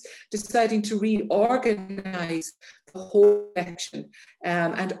Lyons deciding to reorganize the whole collection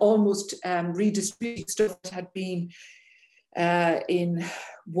and almost redistribute stuff that had been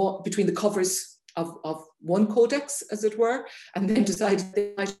between the covers of one codex, as it were, and then decided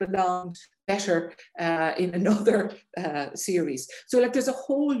they might belong better in another series. So like there's a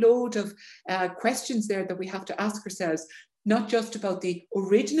whole load of questions there that we have to ask ourselves, not just about the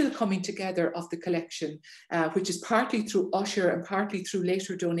original coming together of the collection, which is partly through Ussher and partly through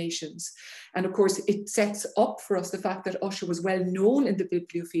later donations. And of course, it sets up for us the fact that Ussher was well known in the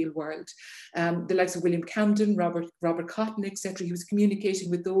bibliophile world. The likes of William Camden, Robert Cotton, etc. He was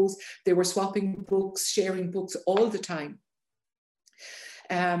communicating with those. They were swapping books, sharing books all the time.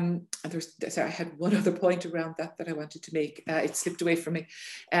 And sorry, I had one other point around that I wanted to make. It slipped away from me.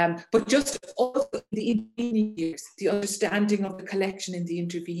 But just also the intervening years, the understanding of the collection in the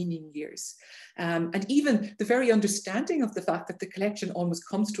intervening years. And even the very understanding of the fact that the collection almost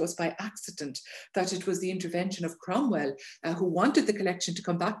comes to us by accident, that it was the intervention of Cromwell, who wanted the collection to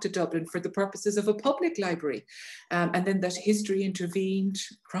come back to Dublin for the purposes of a public library. And then that history intervened,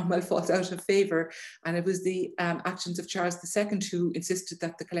 Cromwell falls out of favour, and it was the actions of Charles II who insisted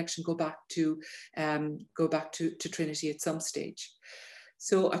that the collection go back to Trinity at some stage.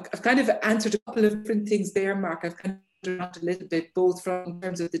 So I've kind of answered a couple of different things there, Mark. I've kind of around a little bit, both from in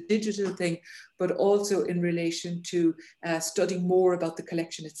terms of the digital thing, but also in relation to studying more about the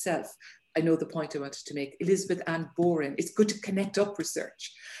collection itself. I know the point I wanted to make. Elizabeth Ann Boren, it's good to connect up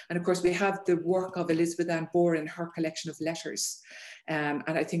research. And of course, we have the work of Elizabeth Ann Boren, her collection of letters. And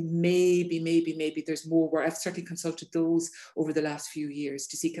I think maybe there's more where I've certainly consulted those over the last few years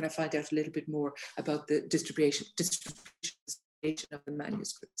to see, can I find out a little bit more about the distribution of the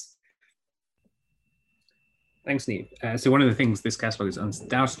manuscripts. Thanks, Niamh. So one of the things this catalogue is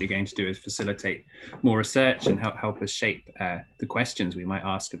undoubtedly going to do is facilitate more research and help us shape the questions we might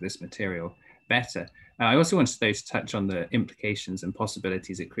ask of this material better. I also wanted to touch on the implications and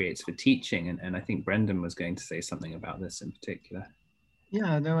possibilities it creates for teaching, and I think Brendan was going to say something about this in particular.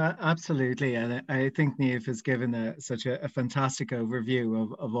 Yeah, no, absolutely. And I think Niamh has given such a fantastic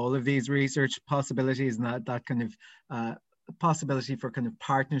overview of all of these research possibilities and that kind of possibility for kind of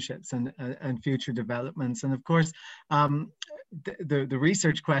partnerships and future developments. And of course, the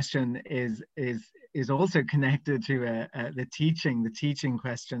research question is also connected to the teaching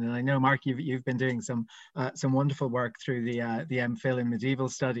question. And I know, Mark, you've been doing some wonderful work through the MPhil in medieval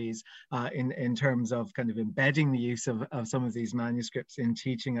studies in terms of kind of embedding the use of some of these manuscripts in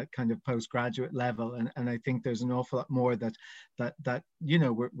teaching at kind of postgraduate level. And I think there's an awful lot more that you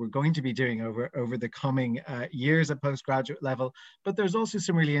know we're going to be doing over the coming years at postgraduate level. But there's also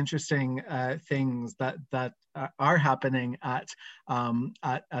some really interesting things that are happening at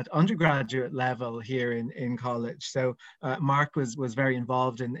undergraduate level here in college. So Mark was very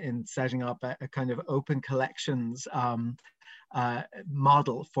involved in setting up a kind of open collections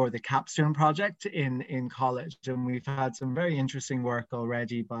model for the capstone project in college, and we've had some very interesting work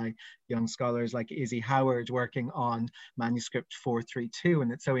already by young scholars like Izzy Howard working on manuscript 432,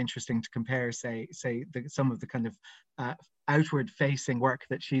 and it's so interesting to compare some of the kind of outward facing work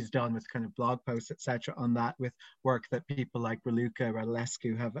that she's done with kind of blog posts, etc., on that, with work that people like Raluca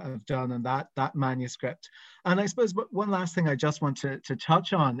Radulescu have done on that manuscript. And I suppose one last thing I just want to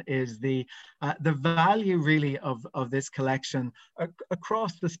touch on is the value really of this collection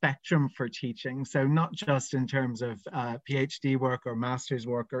across the spectrum for teaching. So not just in terms of PhD work or master's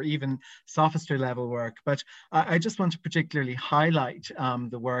work or even sophistry level work, but I just want to particularly highlight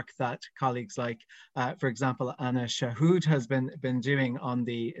the work that colleagues like, for example, Anna Shahood has been doing on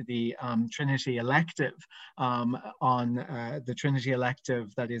the Trinity elective, on the Trinity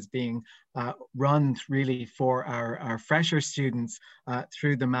elective that is being run really for our fresher students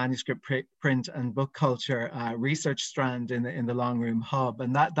through the manuscript print and book culture research strand in the Long Room Hub.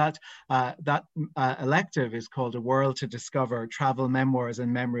 And that elective is called A World to Discover: Travel Memoirs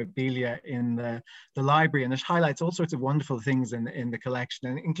and Memorabilia in the Library, and it highlights all sorts of wonderful things in the collection,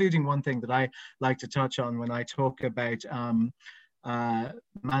 and including one thing that I like to touch on when I talk about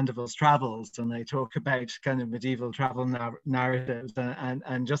Mandeville's travels, and I talk about kind of medieval travel narratives,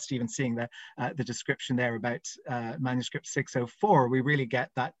 and just even seeing the description there about manuscript 604, we really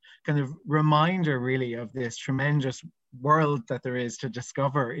get that kind of reminder really of this tremendous world that there is to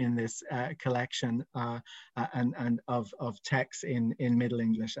discover in this collection and of texts in Middle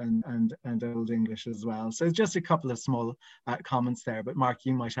English and Old English as well. So just a couple of small comments there, but Mark,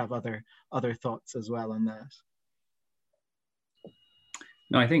 you might have other thoughts as well on that.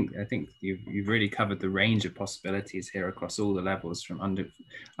 No, I think you've really covered the range of possibilities here across all the levels, from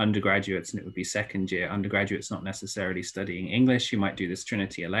undergraduates, and it would be second year undergraduates not necessarily studying English, who might do this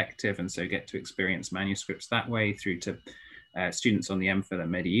Trinity elective and so get to experience manuscripts that way, through to students on the MPhil and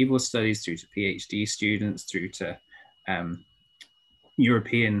medieval studies, through to PhD students, through to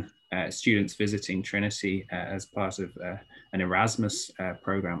European students visiting Trinity as part of an Erasmus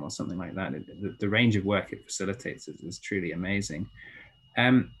program or something like that. The range of work it facilitates is truly amazing.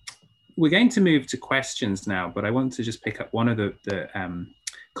 We're going to move to questions now, but I want to just pick up one of the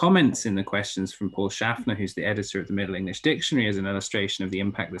comments in the questions from Paul Schaffner, who's the editor of the Middle English Dictionary, as an illustration of the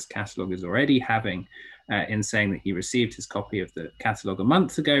impact this catalogue is already having, in saying that he received his copy of the catalogue a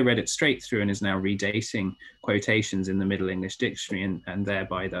month ago, read it straight through, and is now redating quotations in the Middle English Dictionary and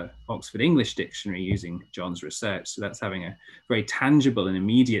thereby the Oxford English Dictionary using John's research. So that's having a very tangible and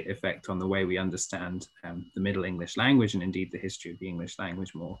immediate effect on the way we understand the Middle English language, and indeed the history of the English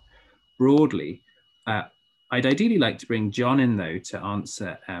language more broadly. I'd ideally like to bring John in, though, to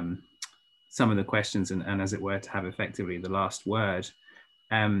answer some of the questions and as it were, to have effectively the last word.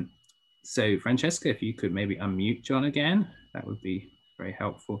 So Francesca, if you could maybe unmute John again, that would be very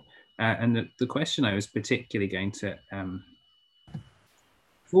helpful. And the question I was particularly going to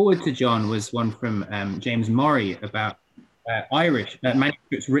forward to John was one from James Morrie about Irish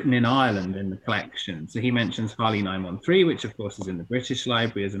manuscripts written in Ireland in the collection. So he mentions Harley 913, which of course is in the British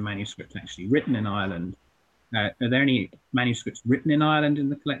Library as a manuscript actually written in Ireland. Are there any manuscripts written in Ireland in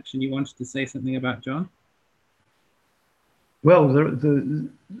the collection you wanted to say something about, John? Well,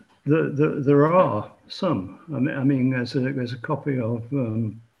 there are some. I mean, there's a copy of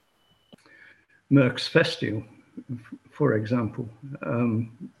Merck's Festival, for example,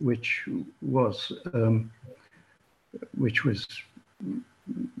 which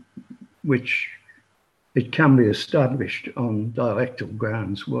it can be established on dialectal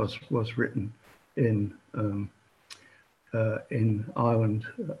grounds was written in Ireland.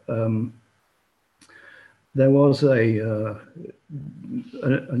 There was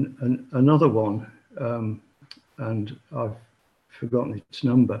another one, and I've forgotten its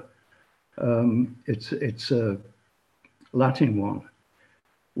number. It's a Latin one,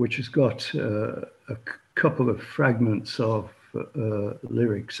 which has got a couple of fragments of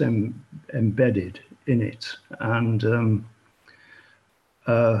lyrics embedded in it, and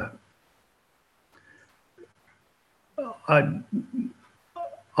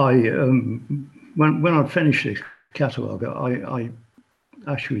when I finished the catalogue, I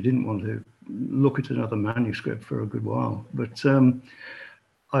actually didn't want to look at another manuscript for a good while, but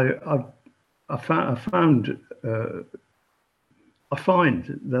I find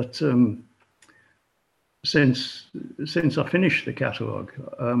that since I finished the catalogue,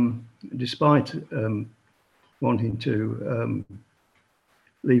 despite wanting to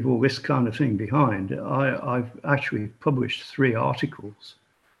leave all this kind of thing behind, I've actually published 3 articles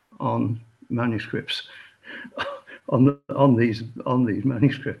on manuscripts, on these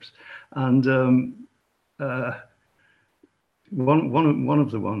manuscripts, and one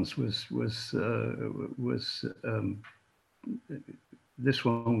of the ones was this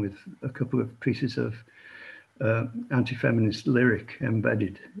one with a couple of pieces of anti-feminist lyric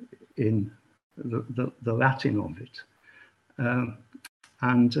embedded in the Latin of it,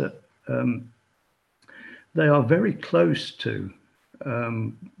 and they are very close to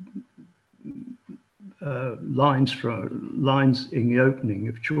lines in the opening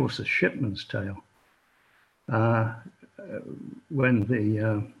of Chaucer's Shipman's Tale, when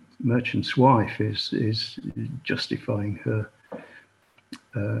the merchant's wife is justifying her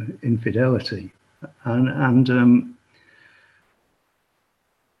infidelity, and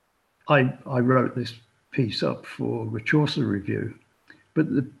I wrote this piece up for the Chaucer Review, but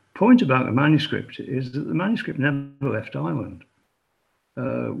the point about the manuscript is that the manuscript never left Ireland.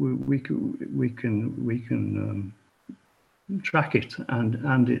 We can track it,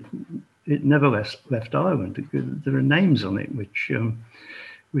 and it never left Ireland. There are names on it which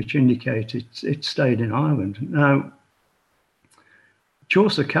indicate it stayed in Ireland. Now,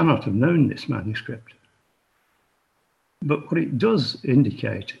 Chaucer cannot have known this manuscript, but what it does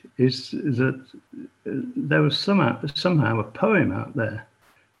indicate is that there was somehow a poem out there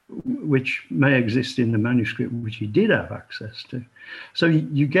which may exist in the manuscript which he did have access to. So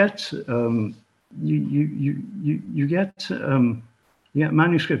you get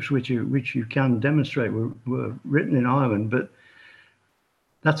manuscripts which you can demonstrate were written in Ireland, but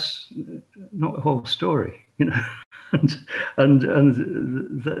that's not the whole story, you know.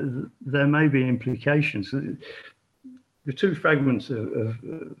 and there may be implications. The two fragments of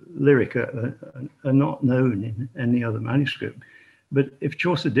lyric are not known in any other manuscript, but if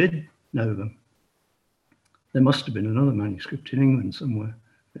Chaucer did know them, there must have been another manuscript in England somewhere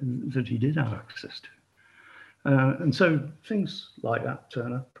that he did have access to. And so things like that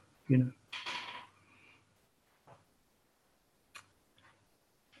turn up, you know.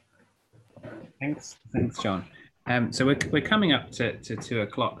 Thanks, John. So we're coming up to 2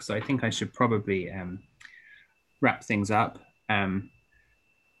 o'clock, so I think I should probably wrap things up.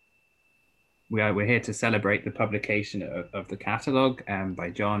 We're here to celebrate the publication of the catalogue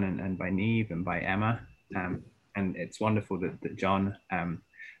by John and by Niamh and by Emma, and it's wonderful that John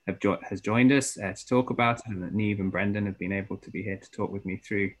has joined us to talk about it, and that Niamh and Brendan have been able to be here to talk with me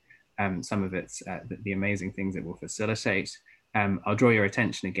through some of its the amazing things it will facilitate. I'll draw your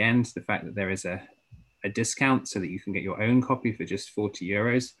attention again to the fact that there is a discount so that you can get your own copy for just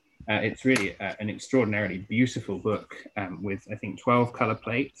 €40. It's really an extraordinarily beautiful book with, I think, 12 colour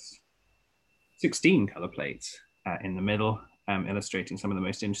plates, 16 colour plates in the middle, illustrating some of the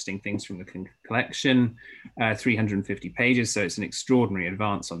most interesting things from the collection, 350 pages. So it's an extraordinary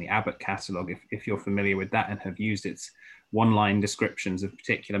advance on the Abbott catalogue. If you're familiar with that and have used its one-line descriptions of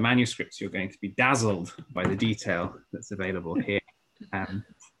particular manuscripts, you're going to be dazzled by the detail that's available here.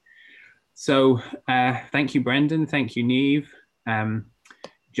 So thank you, Brendan. Thank you, Niamh.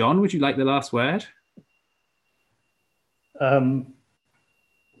 John, would you like the last word? All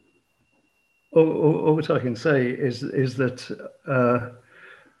what I can say is that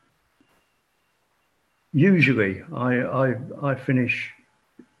usually I finish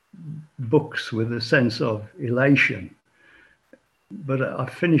books with a sense of elation, but I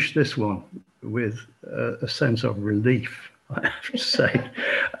finished this one with a sense of relief, I have to say,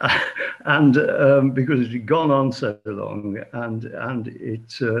 and because it had gone on so long and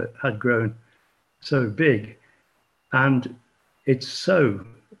it had grown so big, and it's so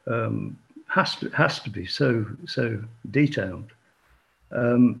has to be so detailed.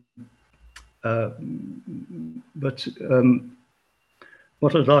 But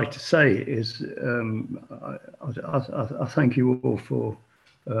what I'd like to say is I thank you all for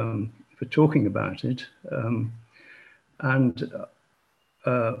talking about it. And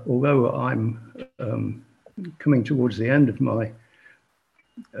although I'm coming towards the end of my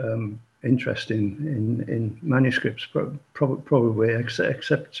interest in manuscripts, probably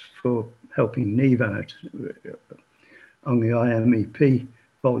except for helping Niamh out on the IMEP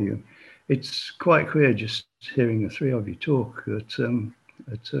volume, it's quite clear just hearing the three of you talk that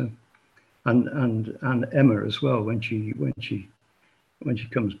and Emma as well when she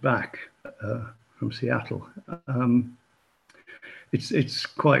comes back from Seattle. It's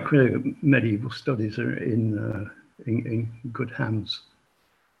quite clear that medieval studies are in good hands,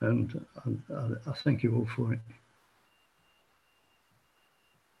 and I thank you all for it.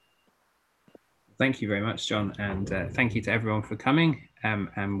 Thank you very much, John, and thank you to everyone for coming.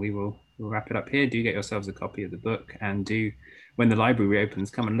 And we'll wrap it up here. Do get yourselves a copy of the book, and do, when the library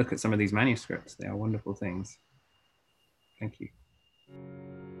reopens, come and look at some of these manuscripts. They are wonderful things. Thank you.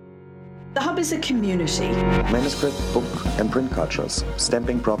 The Hub is a community. Manuscript, book and print cultures,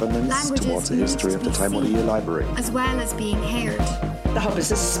 stamping provenance towards the history of the Time O'Neill Library. As well as being heard. The Hub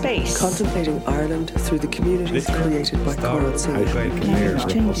is a space. Contemplating Ireland through the communities created by Coral Sea.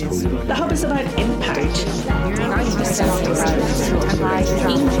 Changes. The Hub is about impact.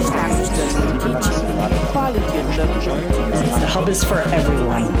 The Hub is for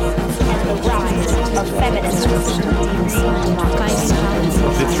everyone. The rise of feminism.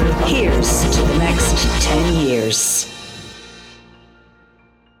 Here's to the next 10 years.